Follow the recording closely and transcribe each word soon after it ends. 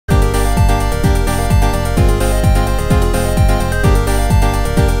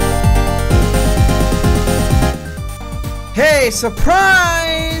Okay,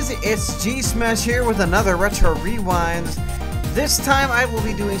 surprise! It's G-Smash here with another Retro Rewinds. This time I will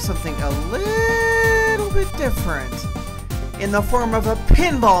be doing something a little bit different in the form of a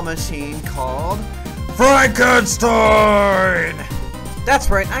pinball machine called Frankenstein! That's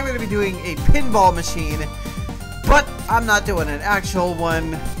right, I'm going to be doing a pinball machine, but I'm not doing an actual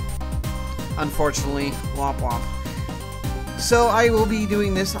one, unfortunately. Womp womp. So I will be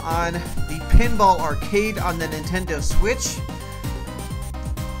doing this on the Pinball Arcade on the Nintendo Switch.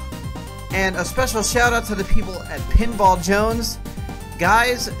 And a special shout out to the people at Pinball Jones.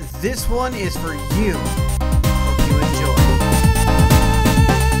 Guys, this one is for you. Hope you enjoy.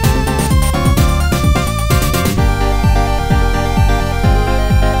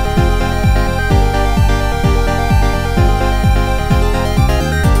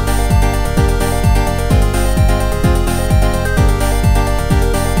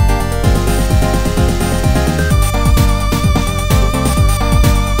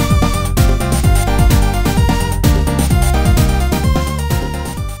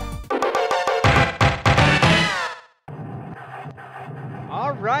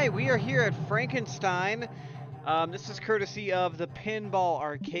 Alright, we are here at Frankenstein. This is courtesy of the Pinball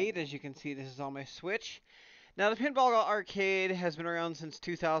Arcade. As you can see, this is on my Switch. Now, the Pinball Arcade has been around since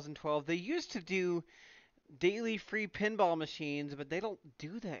 2012. They used to do daily free pinball machines, but they don't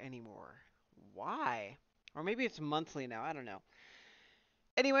do that anymore. Why? Or maybe it's monthly now, I don't know.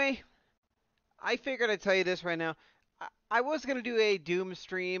 Anyway, I figured I'd tell you this right now. I was going to do a Doom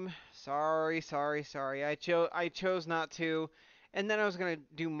stream. Sorry. I chose not to. And then I was going to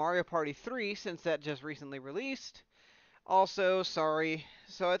do Mario Party 3 since that just recently released. Also, sorry.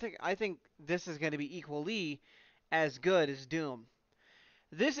 So I think this is going to be equally as good as Doom.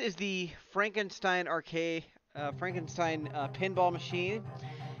 This is the Frankenstein arcade, pinball machine.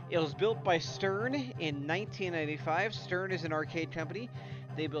 It was built by Stern in 1995. Stern is an arcade company.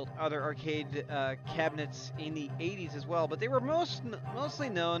 They built other arcade cabinets in the 80s as well, but they were mostly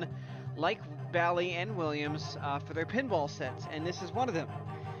known, like Bally and Williams, for their pinball sets, and this is one of them.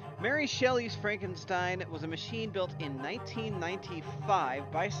 Mary Shelley's Frankenstein was a machine built in 1995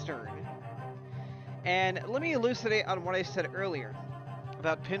 by Stern. And let me elucidate on what I said earlier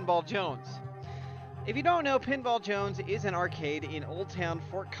about Pinball Jones. If you don't know, Pinball Jones is an arcade in Old Town,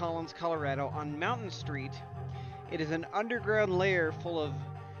 Fort Collins, Colorado on Mountain Street. It is an underground lair full of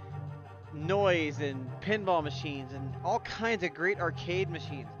noise and pinball machines and all kinds of great arcade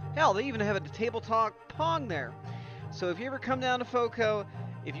machines. Hell, they even have a tabletop Pong there. So if you ever come down to FOCO,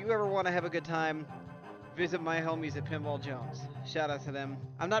 if you ever want to have a good time, visit my homies at Pinball Jones. Shout out to them.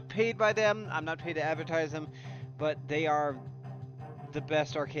 I'm not paid by them. I'm not paid to advertise them, but they are the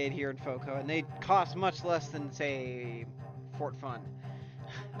best arcade here in FOCO, and they cost much less than, say, Fort Fun.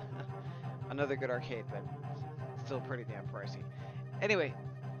 Another good arcade, but still pretty damn pricey. Anyway,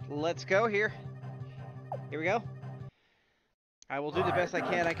 let's go here. Here we go. I will do the best I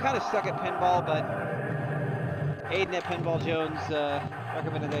can. I kind of suck at pinball, but Aiden at Pinball Jones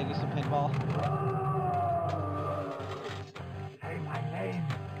recommended I do some pinball. Say my name.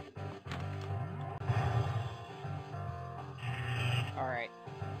 Alright.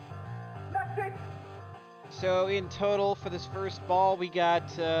 Nothing. So in total for this first ball, we got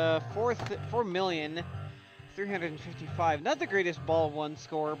 4,355,000. Not the greatest ball one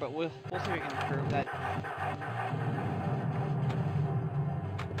score, but we'll see if we can improve that.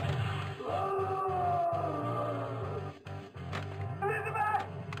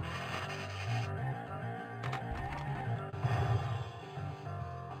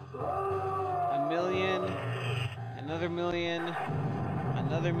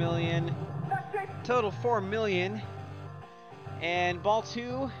 Another million, total 4 million, and ball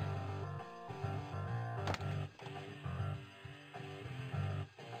 2,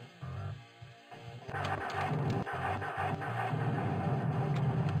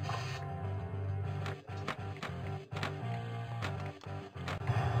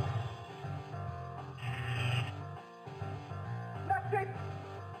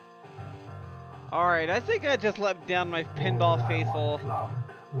 Alright, I think I just let down my pinball faithful.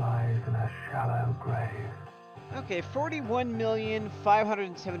 Lies in a shallow grave. Okay,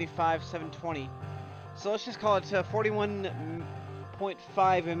 41,575,720. So let's just call it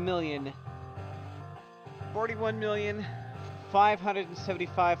 41.5 million.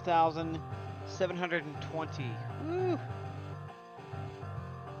 41,575,720. Woo!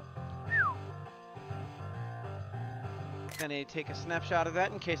 Gonna take a snapshot of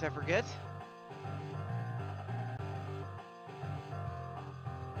that in case I forget.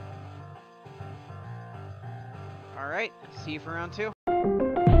 Alright, see you for round 2.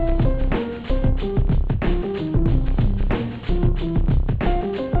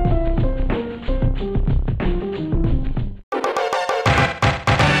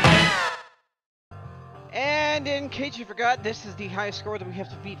 And in case you forgot, this is the highest score that we have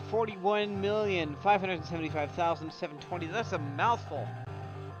to beat, 41,575,720. That's a mouthful.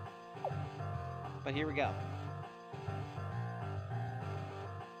 But here we go.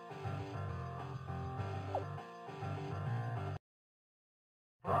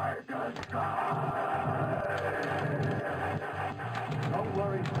 Don't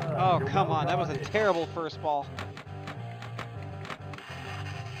worry, sir. Oh, You're come well on. That was a guarded. terrible first ball.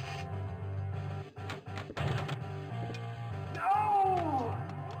 No!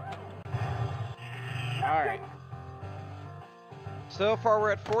 Alright. So far,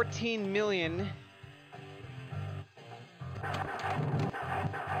 we're at 14 million.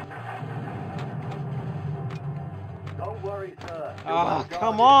 Don't worry, sir. You're Oh, well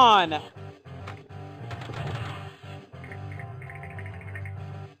come guarded. on!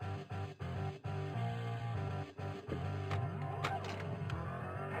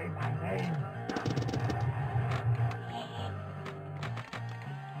 Say my name.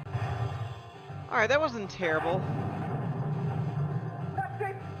 Alright, that wasn't terrible. That's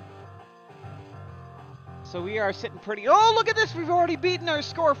it. So we are sitting pretty... Oh, look at this! We've already beaten our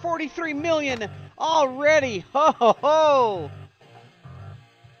score, 43 million! Already! Ho ho ho!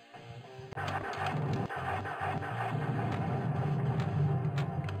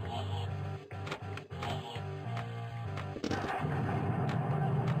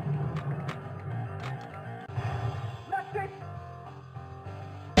 That's it.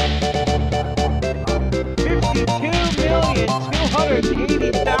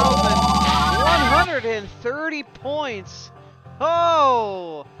 52,280,130 points!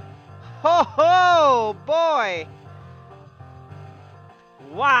 Ho! Ho ho! Boy!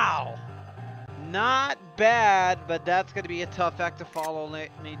 Wow! Not bad, but that's going to be a tough act to follow, let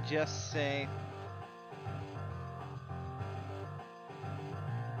me just say.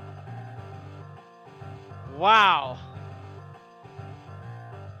 Wow!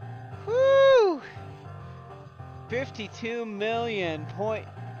 Woo!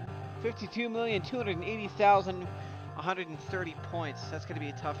 52,280,130 points. That's going to be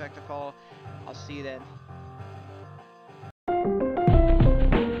a tough act to follow. I'll see you then.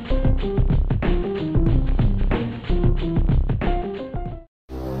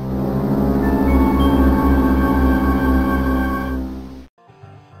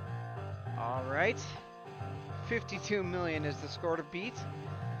 All right. 52 million is the score to beat.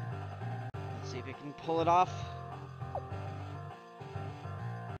 Let's see if we can pull it off.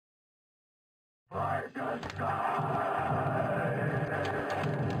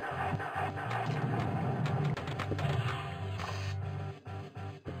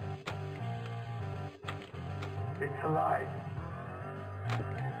 It's alive.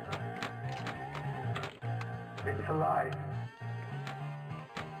 It's alive.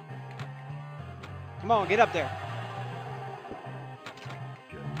 Come on, get up there.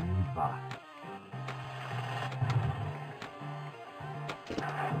 Geneva.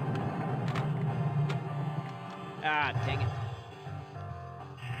 Ah, dang it.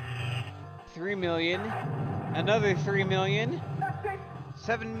 3 million. Another 3 million. That's it.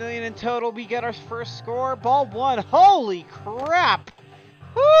 7 million in total. We get our first score. Ball one. Holy crap!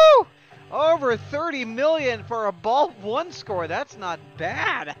 Woo! Over 30 million for a ball one score. That's not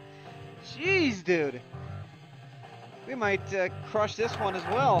bad. Jeez, dude. We might crush this one as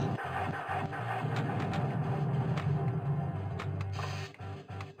well.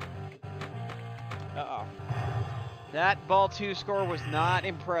 Uh-oh. That ball two score was not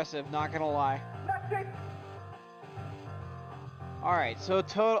impressive, not gonna lie. That's it. Alright, so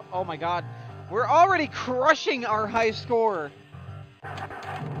total... Oh my god. We're already crushing our high score.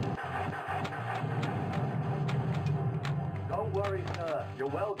 Don't worry, sir. You're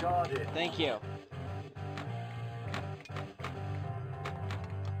well guarded. Thank you.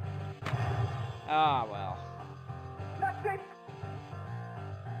 Ah, well. That's it.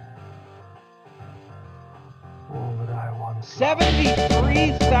 All that I want.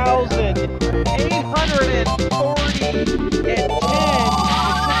 73,040 and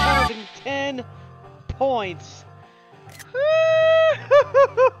 610 points.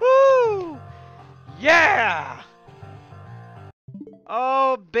 Woo-hoo-hoo-hoo! Yeah!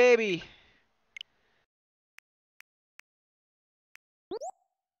 Oh, baby.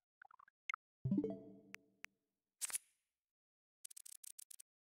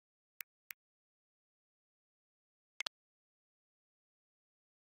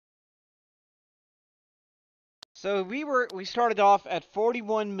 So we started off at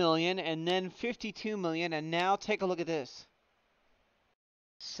 41 million and then 52 million, and now take a look at this.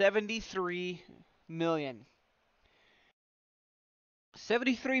 73 million.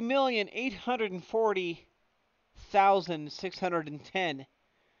 73,840,000 28,610.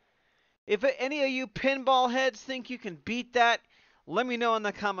 If any of you pinball heads think you can beat that, let me know in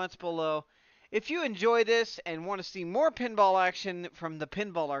the comments below. If you enjoy this and want to see more pinball action from the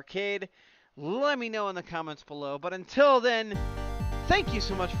Pinball Arcade, let me know in the comments below. But until then, thank you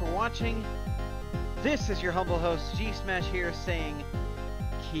so much for watching. This is your humble host, G Smash here, saying,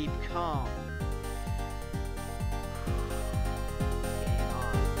 keep calm. Game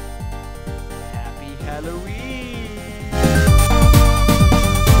on. Happy Halloween!